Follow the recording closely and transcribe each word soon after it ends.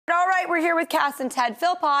right, we're here with Cass and Ted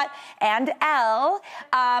Philpott and Elle,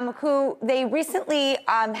 who they recently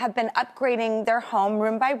have been upgrading their home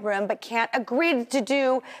room by room, but can't agree to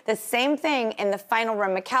do the same thing in the final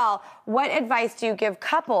room. Mikel, what advice do you give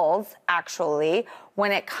couples, actually,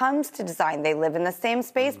 when it comes to design? They live in the same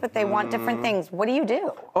space, but they want different things. What do you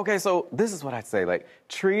do? Okay, so this is what I'd say. Like,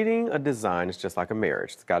 treating a design is just like a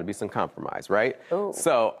marriage. It's got to be some compromise, right? Ooh.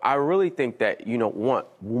 So I really think that you don't want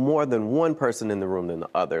more than one person in the room than the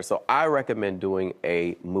other. So I recommend doing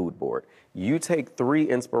a mood board. You take 3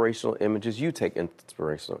 inspirational images, you take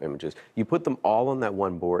inspirational images, you put them all on that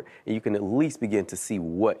one board, and you can at least begin to see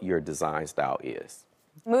what your design style is.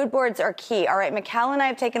 Mood boards are key. All right, Mikel and I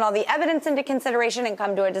have taken all the evidence into consideration and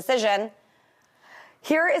come to a decision.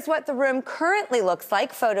 Here is what the room currently looks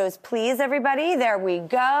like. Photos, please, everybody. There we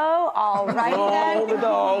go. All right, then. The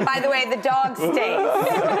dog. By the way, the dog stays.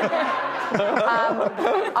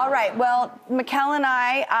 All right, well, Mikel and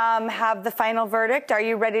I have the final verdict. Are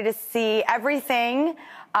you ready to see everything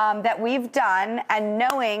that we've done? And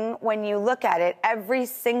knowing when you look at it, every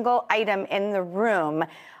single item in the room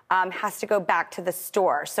has to go back to the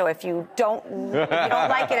store. So if you don't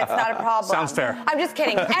like it, it's not a problem. Sounds fair. I'm just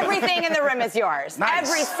kidding. Everything in the room is yours. Nice.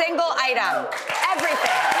 Every single item.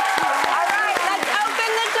 Everything. All right, let's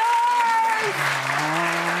open the doors.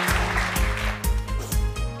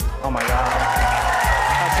 Oh my God.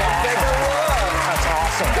 That's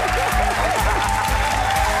awesome.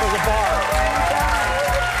 There's a bar.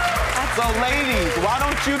 So ladies, why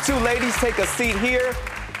don't you two ladies take a seat here?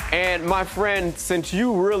 And my friend, since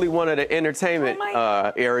you really wanted an entertainment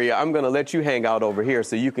area, I'm going to let you hang out over here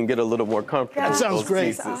so you can get a little more comfortable. That sounds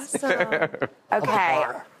great. Awesome. Okay,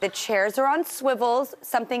 the chairs are on swivels,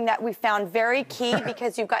 something that we found very key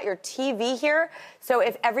because you've got your TV here. So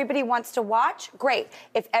if everybody wants to watch, great.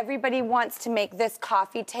 If everybody wants to make this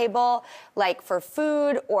coffee table like for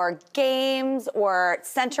food or games or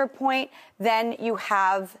center point, then you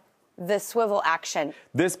have the swivel action.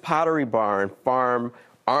 This Pottery Barn farm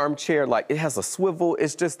armchair, like, it has a swivel.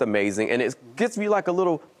 It's just amazing, and it gives you like a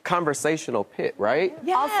little conversational pit, right?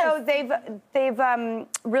 Yes. Also, they've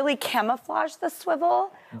really camouflaged the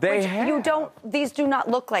swivel. They have. These do not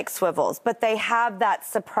look like swivels, but they have that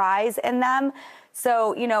surprise in them.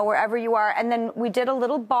 So, you know, wherever you are. And then we did a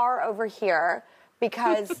little bar over here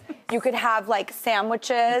because you could have like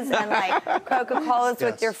sandwiches and like Coca-Colas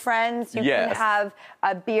with your friends. You can have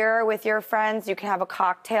a beer with your friends. You can have a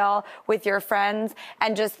cocktail with your friends.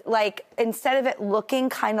 And just like, instead of it looking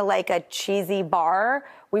kind of like a cheesy bar,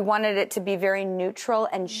 we wanted it to be very neutral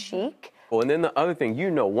and chic. Well, and then the other thing,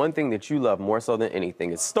 you know, one thing that you love more so than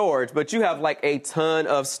anything is storage, but you have like a ton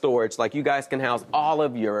of storage. Like, you guys can house all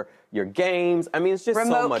of your games. I mean, it's just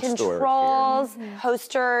so much storage. Remote controls,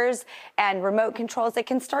 posters, and remote controls. They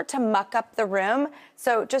can start to muck up the room.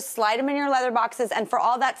 So just slide them in your leather boxes. And for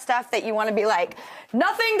all that stuff that you want to be like,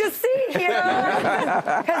 nothing to see here,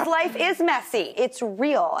 because life is messy. It's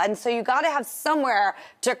real. And so you got to have somewhere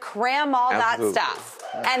to cram all that stuff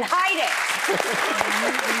and hide it.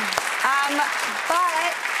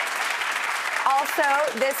 But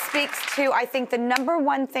also, this speaks to, I think, the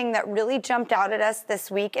 #1 thing that really jumped out at us this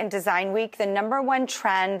week in Design Week. The #1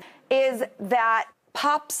 trend is that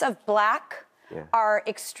pops of black are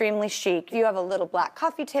extremely chic. You have a little black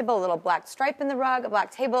coffee table, a little black stripe in the rug, a black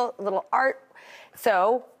table, a little art.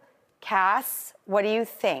 So, Cass, what do you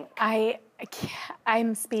think?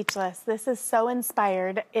 I'm speechless. This is so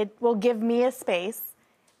inspired. It will give me a space,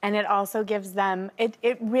 and it also gives them,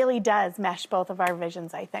 it really does mesh both of our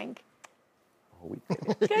visions, I think.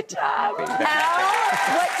 Good job. Elle,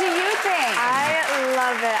 what do you think? I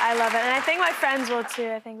love it. I love it. And I think my friends will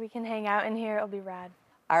too. I think we can hang out in here. It'll be rad.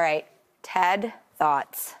 All right. Ted,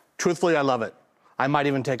 thoughts? Truthfully, I love it. I might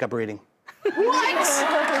even take up reading. What?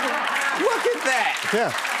 Look at that.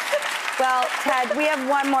 Yeah. Well, Ted, we have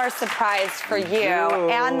one more surprise for you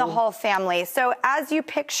and the whole family. So as you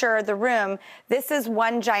picture the room, this is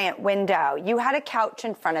one giant window. You had a couch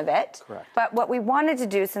in front of it. Correct. But what we wanted to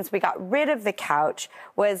do, since we got rid of the couch,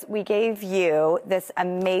 was we gave you this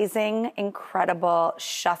amazing, incredible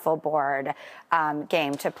shuffleboard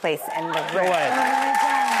game to place in the room. No way.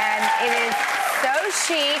 And it is so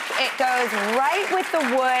chic. It goes right with the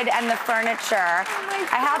wood and the furniture.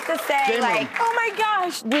 I have to say, like, oh my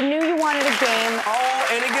gosh, we knew you wanted a game. Oh,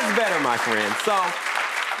 and it gets better, my friend. So,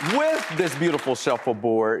 with this beautiful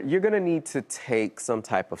shuffleboard, you're gonna need to take some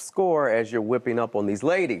type of score as you're whipping up on these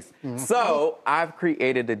ladies. So, I've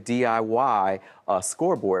created a DIY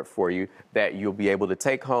scoreboard for you that you'll be able to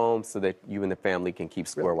take home so that you and the family can keep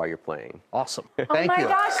score while you're playing. Awesome. Oh my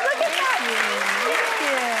gosh, look at that.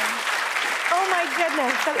 Oh my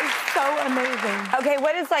goodness, that was so amazing. Okay,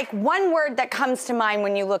 what is like one word that comes to mind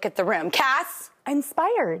when you look at the room? Cass?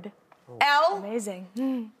 Inspired. Elle?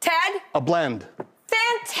 Amazing. Ted? A blend.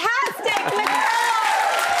 Fantastic, Mikel!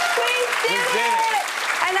 We did it!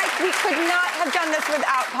 And we could not have done this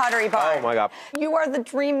without Pottery Barn. Oh my God. You are the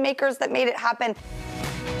dream makers that made it happen.